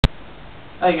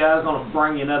Hey guys, I'm going to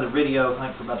bring you another video, I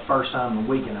think for about the first time in a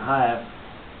week and a half.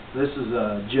 This is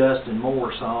a Justin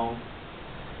Moore song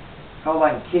called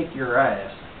I Can Kick Your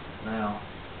Ass. Now,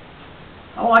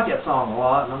 I like that song a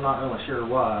lot, and I'm not really sure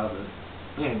why, but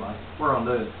anyway, we're going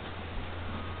to do it.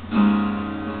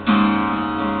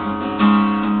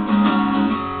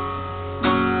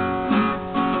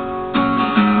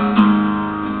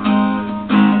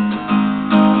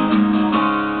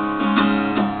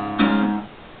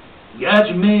 You got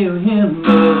your million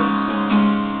bucks,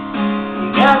 you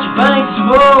got your bank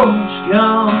sports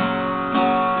gone,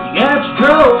 you got your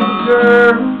drove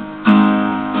girl,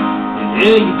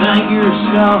 yeah, you think you're a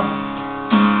star,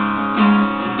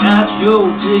 you got your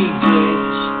old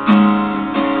TVs,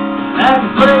 like a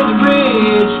play the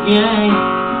rich game,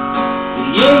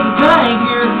 yeah, you think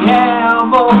you're a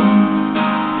cowboy,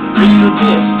 the real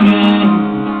Jesse game,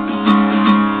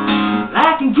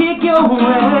 I can kick your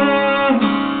ass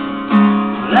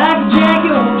like a Jack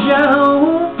old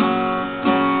Joe,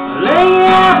 lay you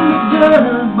out in the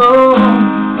dirt, boy,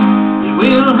 you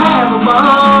will have a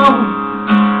ball.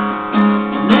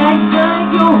 Now you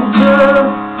think you're tough,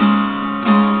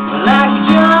 like a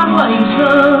John Wayne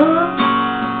son,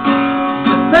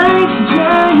 but things have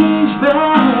changed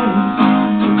fast,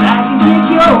 so I can kick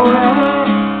your ass.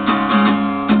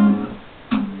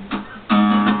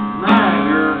 My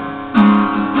girl,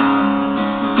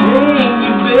 ain't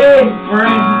your big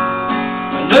friend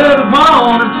another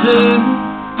one or two,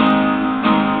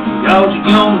 cause you're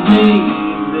gonna need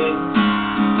me.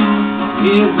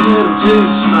 It's a little too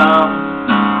small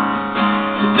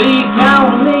to be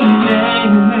calling me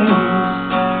names.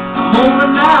 I'm gonna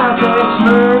knock that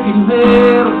smirky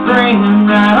little friend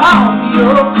right off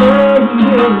your face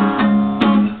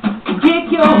and kick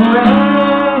your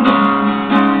ass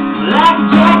like a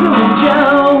Jack old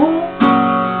Joe,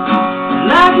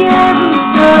 like you have a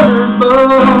third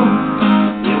boy.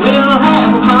 We'll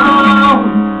have a ball.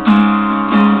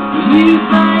 You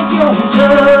think you're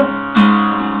tough,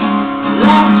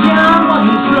 like John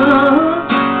Wayne's son.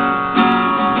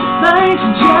 Things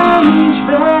have changed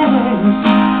fast,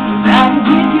 I can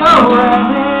kick your ass.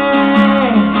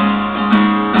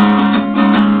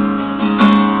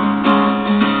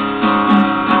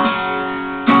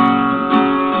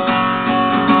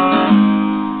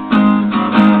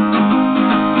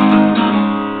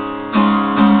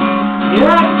 Yeah,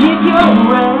 I can kick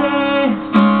your ass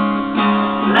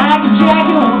like a Jack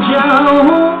old Joe.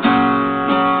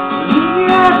 You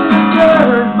got the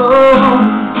dirt, boy,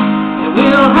 and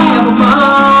we'll have a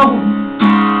ball.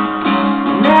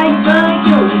 Now you think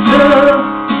you're tough,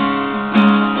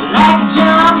 like a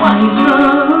John Wayne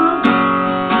son,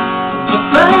 but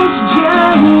things have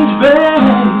changed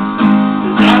fast,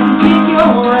 'cause I can kick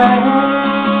your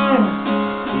ass.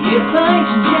 Yeah, things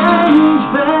have changed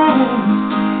fast,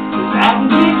 I can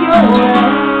kick your ass.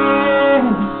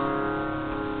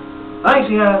 Thanks,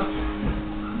 guys.